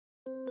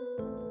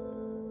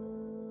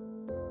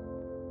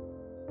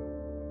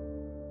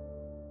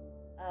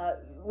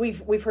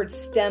we've heard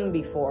STEM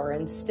before,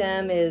 and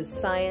STEM is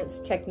science,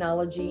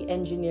 technology,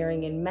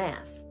 engineering, and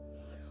math.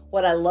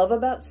 What I love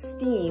about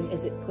STEAM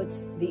is it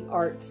puts the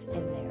arts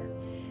in there.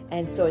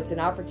 And so it's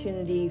an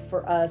opportunity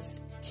for us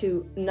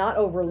to not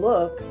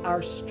overlook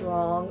our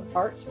strong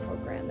arts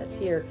program that's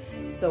here.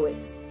 So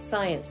it's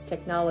science,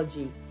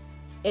 technology,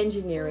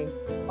 engineering,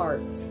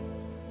 arts,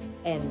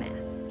 and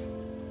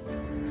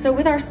math. So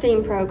with our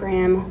STEAM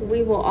program,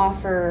 we will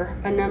offer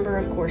a number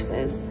of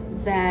courses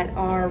that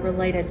are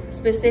related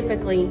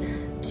specifically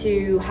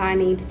to high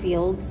need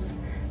fields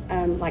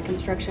like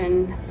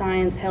construction,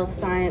 science, health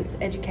science,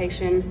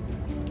 education.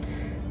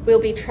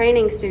 We'll be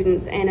training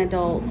students and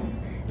adults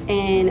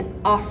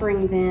and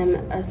offering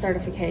them a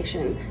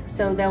certification.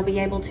 So they'll be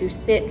able to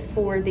sit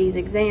for these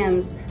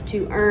exams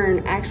to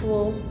earn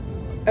actual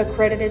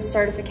accredited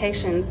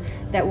certifications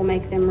that will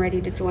make them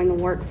ready to join the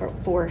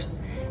workforce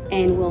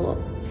and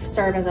will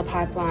serve as a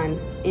pipeline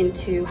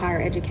into higher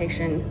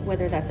education,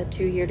 whether that's a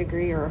 2-year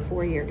degree or a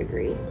 4-year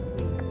degree.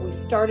 We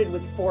started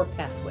with 4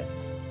 pathways.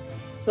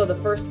 So the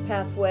first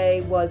pathway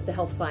was the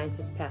health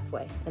sciences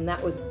pathway, and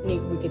that was neat.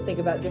 We could think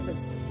about different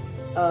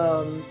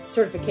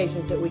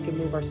certifications that we could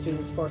move our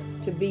students for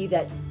to be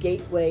that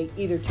gateway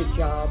either to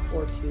job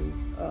or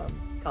to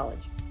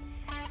college.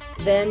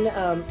 Then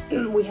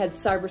we had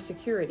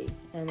cybersecurity,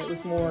 and it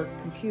was more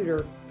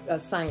computer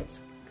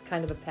science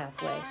kind of a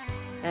pathway.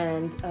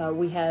 And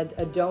we had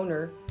a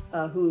donor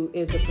who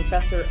is a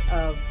professor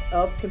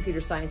of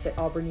computer science at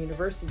Auburn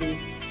University.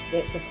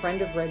 That's a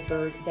friend of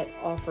Redbird that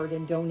offered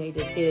and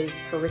donated his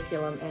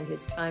curriculum and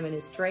his time and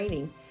his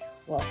training.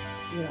 Well,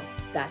 you know,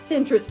 that's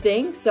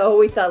interesting. So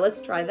we thought,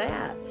 let's try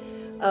that.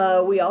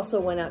 We also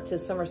went out to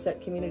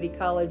Somerset Community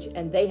College,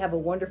 and they have a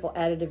wonderful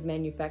additive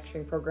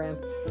manufacturing program.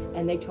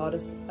 And they taught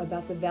us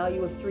about the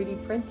value of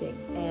 3D printing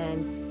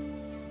and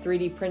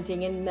 3D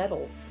printing in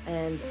metals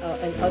and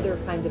other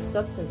kind of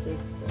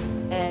substances.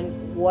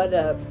 And what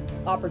a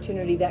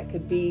opportunity that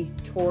could be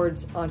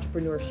towards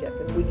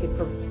entrepreneurship. If we could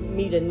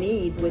meet a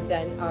need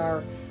within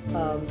our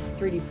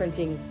 3D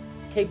printing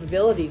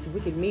capabilities, if we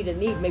could meet a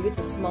need, maybe it's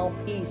a small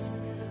piece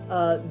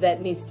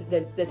that needs to,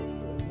 that's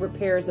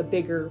repairs a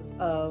bigger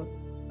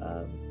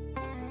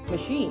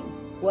machine.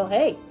 Well,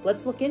 hey,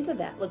 let's look into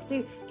that. Let's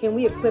see, can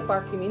we equip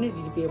our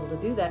community to be able to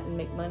do that and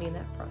make money in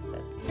that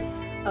process?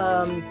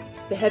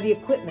 The heavy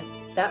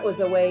equipment, that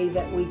was a way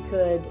that we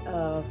could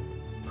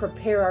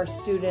prepare our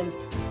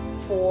students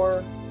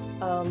for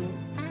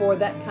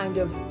that kind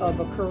of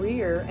a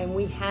career. And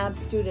we have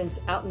students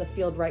out in the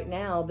field right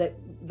now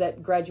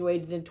that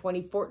graduated in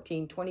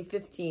 2014,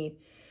 2015,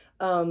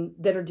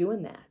 that are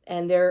doing that.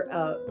 And they're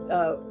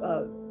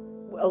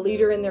a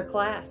leader in their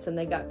class, and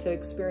they got to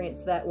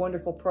experience that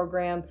wonderful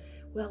program.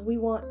 Well, we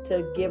want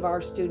to give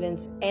our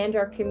students and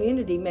our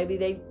community, maybe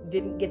they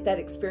didn't get that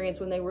experience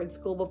when they were in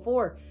school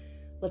before.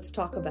 Let's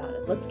talk about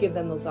it. Let's give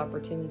them those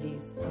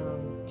opportunities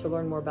to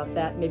learn more about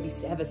that. Maybe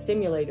have a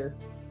simulator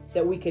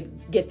that we could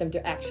get them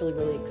to actually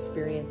really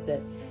experience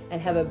it, and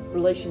have a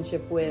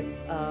relationship with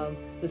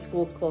the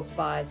schools close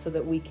by so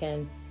that we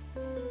can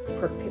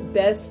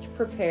best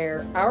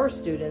prepare our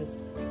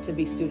students to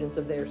be students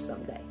of theirs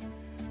someday.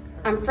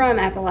 I'm from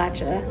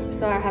Appalachia,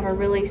 so I have a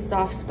really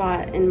soft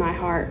spot in my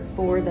heart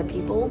for the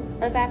people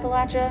of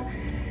Appalachia,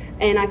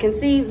 and I can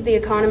see the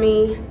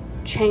economy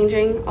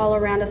changing all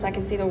around us. I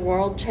can see the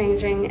world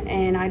changing,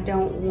 and I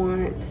don't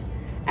want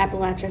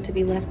Appalachia to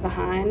be left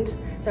behind.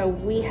 So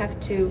we have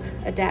to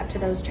adapt to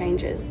those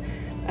changes.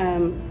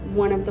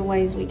 One of the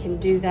ways we can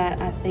do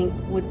that, I think,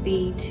 would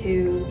be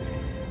to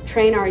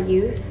train our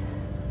youth.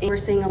 We're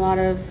seeing a lot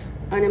of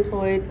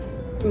unemployed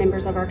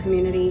members of our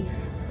community,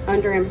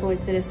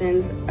 underemployed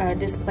citizens,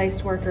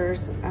 displaced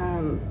workers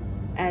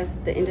as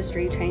the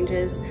industry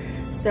changes.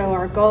 So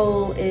our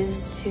goal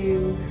is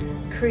to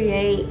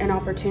create an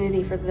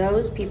opportunity for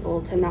those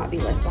people to not be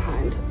left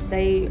behind.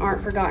 They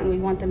aren't forgotten. We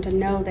want them to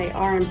know they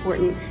are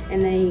important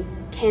and they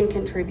can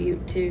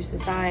contribute to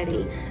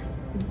society.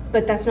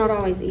 But that's not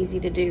always easy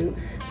to do.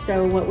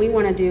 So what we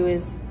want to do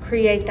is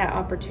create that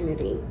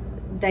opportunity.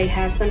 They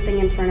have something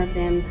in front of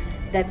them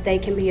that they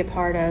can be a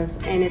part of,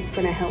 and it's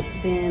going to help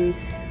them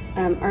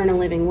earn a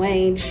living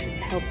wage,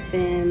 help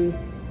them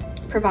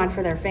provide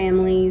for their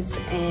families,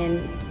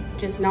 and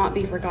just not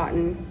be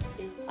forgotten.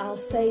 I'll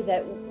say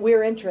that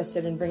we're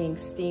interested in bringing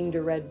STEAM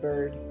to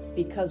Redbird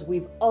because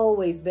we've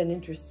always been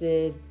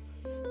interested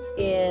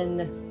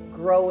in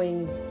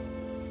growing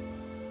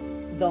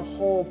the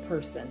whole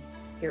person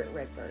here at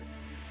Redbird.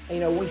 You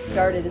know, we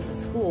started as a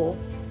school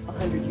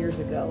 100 years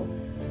ago,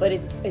 but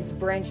it's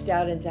branched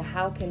out into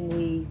how can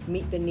we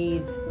meet the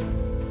needs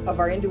of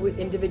our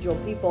individual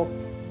people,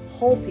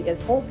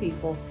 as whole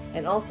people,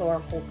 and also our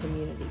whole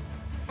community.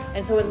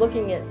 And so in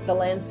looking at the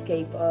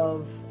landscape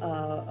of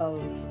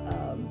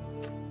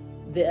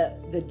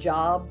the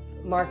job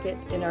market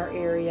in our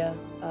area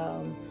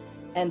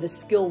and the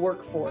skill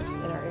workforce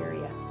in our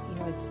area, you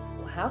know, it's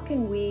how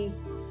can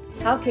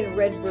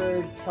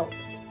Redbird help?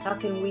 How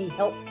can we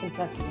help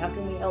Kentucky? How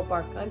can we help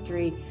our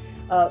country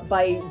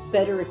by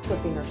better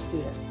equipping our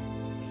students?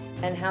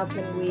 And how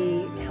can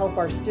we help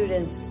our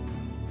students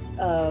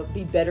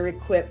be better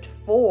equipped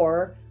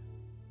for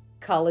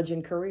college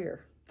and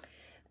career.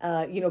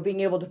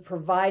 Being able to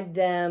provide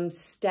them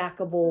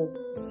stackable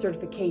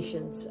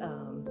certifications,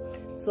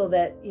 so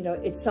that,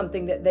 it's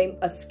something that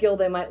a skill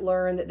they might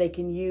learn that they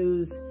can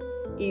use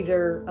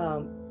either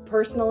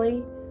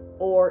personally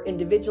or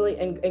individually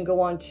and go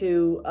on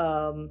to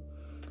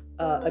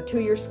a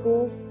 2-year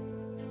school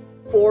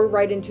or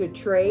right into a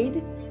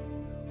trade,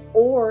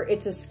 or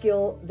it's a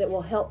skill that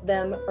will help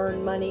them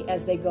earn money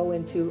as they go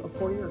into a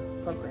 4-year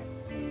program.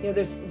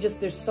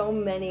 There's so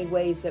many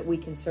ways that we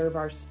can serve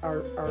our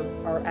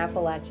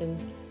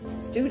Appalachian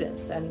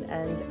students and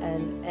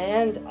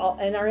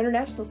our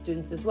international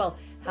students as well.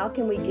 How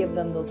can we give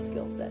them those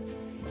skill sets?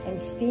 And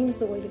STEAM's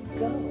the way to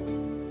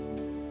go.